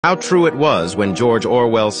How true it was when George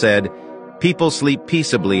Orwell said, "People sleep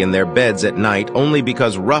peaceably in their beds at night only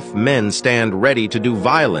because rough men stand ready to do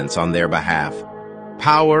violence on their behalf."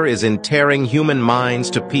 Power is in tearing human minds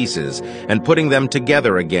to pieces and putting them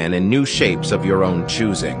together again in new shapes of your own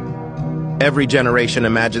choosing. Every generation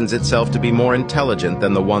imagines itself to be more intelligent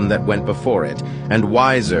than the one that went before it, and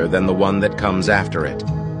wiser than the one that comes after it.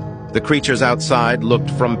 The creatures outside looked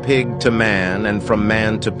from pig to man, and from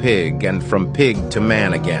man to pig, and from pig to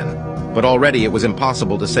man again. But already it was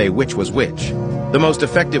impossible to say which was which. The most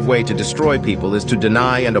effective way to destroy people is to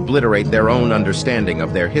deny and obliterate their own understanding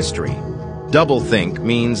of their history. Doublethink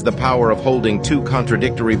means the power of holding two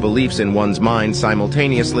contradictory beliefs in one's mind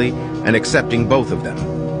simultaneously and accepting both of them.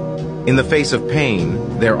 In the face of pain,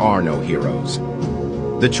 there are no heroes.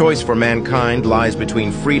 The choice for mankind lies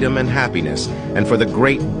between freedom and happiness, and for the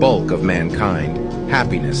great bulk of mankind,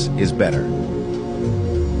 happiness is better.